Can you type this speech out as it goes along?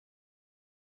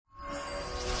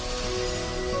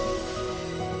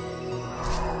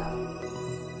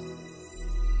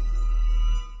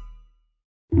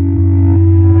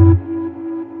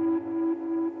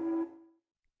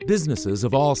Businesses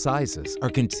of all sizes are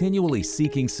continually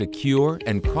seeking secure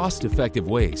and cost-effective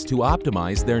ways to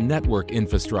optimize their network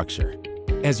infrastructure.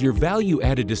 As your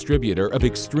value-added distributor of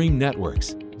Extreme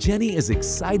Networks, Jenny is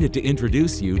excited to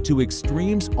introduce you to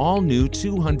Extreme's all-new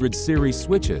 200 series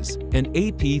switches and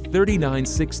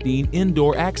AP3916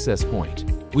 indoor access point,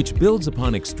 which builds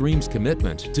upon Extreme's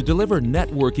commitment to deliver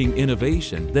networking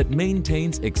innovation that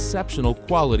maintains exceptional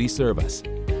quality service.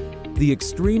 The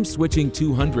Extreme Switching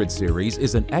 200 series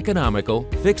is an economical,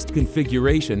 fixed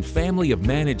configuration family of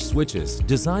managed switches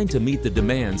designed to meet the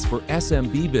demands for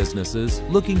SMB businesses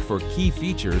looking for key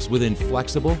features within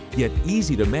flexible yet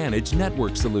easy to manage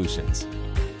network solutions.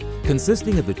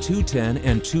 Consisting of the 210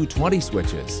 and 220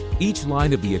 switches, each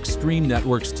line of the Extreme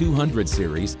Networks 200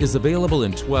 series is available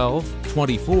in 12,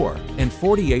 24, and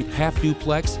 48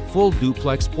 half-duplex,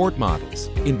 full-duplex port models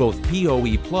in both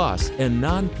PoE Plus and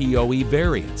non-PoE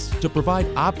variants to provide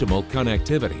optimal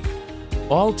connectivity.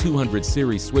 All 200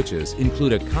 series switches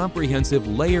include a comprehensive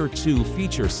Layer 2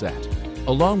 feature set,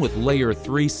 along with Layer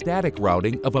 3 static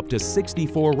routing of up to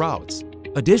 64 routes.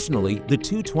 Additionally, the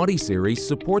 220 series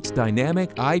supports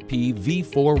dynamic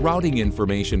IPv4 routing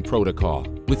information protocol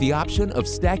with the option of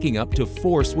stacking up to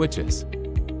 4 switches.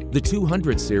 The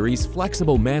 200 series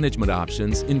flexible management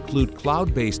options include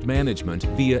cloud-based management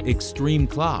via Extreme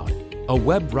Cloud, a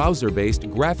web browser-based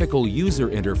graphical user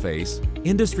interface,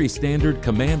 industry-standard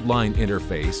command line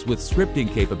interface with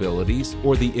scripting capabilities,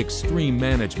 or the Extreme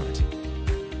Management.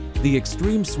 The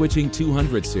Extreme Switching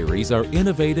 200 series are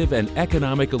innovative and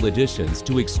economical additions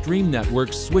to Extreme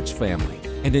Networks' switch family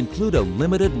and include a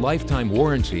limited lifetime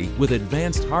warranty with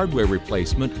advanced hardware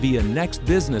replacement via next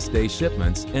business day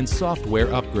shipments and software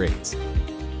upgrades.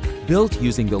 Built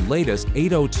using the latest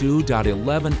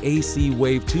 802.11ac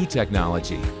Wave 2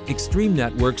 technology, Extreme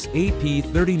Networks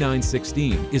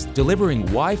AP3916 is delivering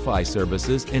Wi-Fi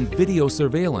services and video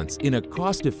surveillance in a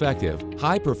cost-effective,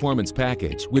 high-performance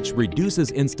package which reduces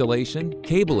installation,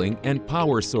 cabling, and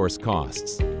power source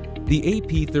costs. The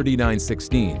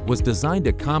AP3916 was designed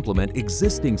to complement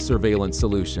existing surveillance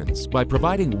solutions by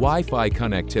providing Wi-Fi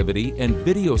connectivity and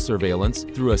video surveillance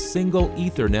through a single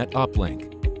Ethernet uplink.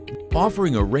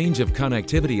 Offering a range of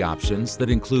connectivity options that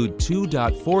include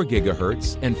 2.4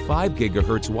 GHz and 5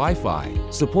 GHz Wi-Fi,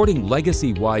 supporting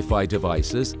legacy Wi-Fi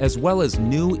devices as well as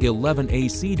new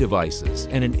 11AC devices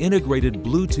and an integrated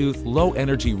Bluetooth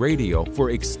low-energy radio for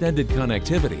extended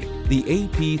connectivity, the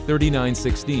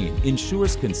AP3916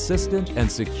 ensures consistent and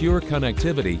secure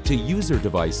connectivity to user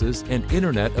devices and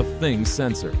Internet of Things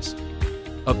sensors.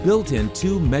 A built-in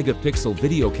 2-megapixel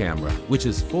video camera, which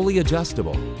is fully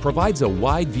adjustable, provides a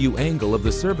wide view angle of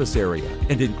the service area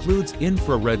and includes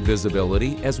infrared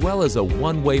visibility as well as a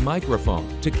one-way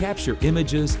microphone to capture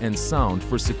images and sound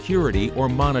for security or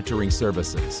monitoring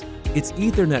services. Its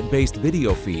Ethernet-based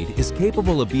video feed is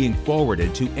capable of being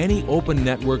forwarded to any Open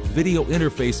Network Video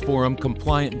Interface Forum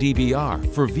compliant DVR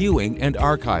for viewing and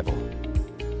archival.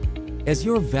 As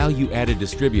your value-added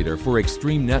distributor for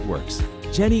Extreme Networks,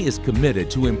 Jenny is committed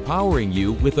to empowering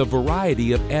you with a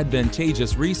variety of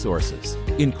advantageous resources,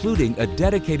 including a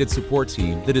dedicated support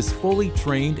team that is fully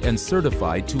trained and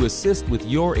certified to assist with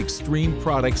your Extreme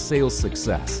product sales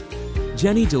success.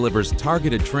 Jenny delivers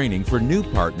targeted training for new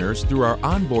partners through our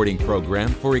onboarding program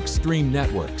for Extreme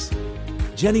Networks.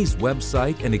 Jenny's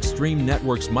website and Extreme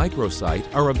Networks microsite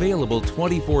are available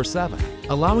 24/7,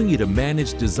 allowing you to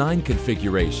manage design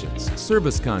configurations,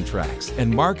 service contracts,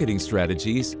 and marketing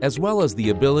strategies, as well as the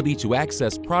ability to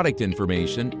access product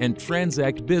information and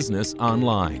transact business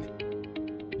online.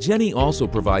 Jenny also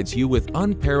provides you with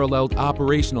unparalleled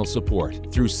operational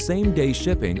support through same-day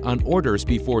shipping on orders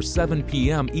before 7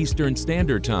 p.m. Eastern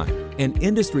Standard Time, an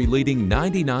industry-leading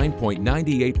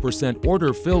 99.98%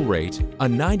 order fill rate, a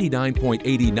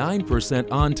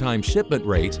 99.89% on-time shipment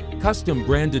rate,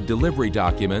 custom-branded delivery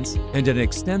documents, and an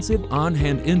extensive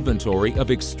on-hand inventory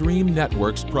of Extreme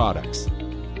Networks products.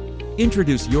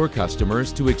 Introduce your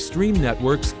customers to Extreme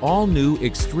Networks' all-new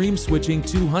Extreme Switching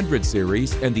 200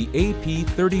 series and the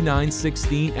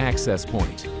AP3916 access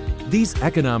point. These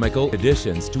economical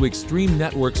additions to Extreme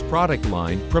Networks' product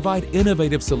line provide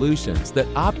innovative solutions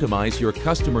that optimize your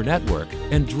customer network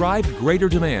and drive greater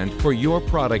demand for your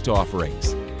product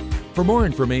offerings. For more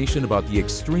information about the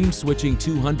Extreme Switching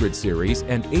 200 series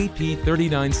and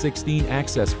AP3916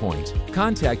 access point,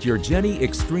 contact your Jenny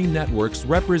Extreme Networks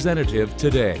representative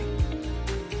today.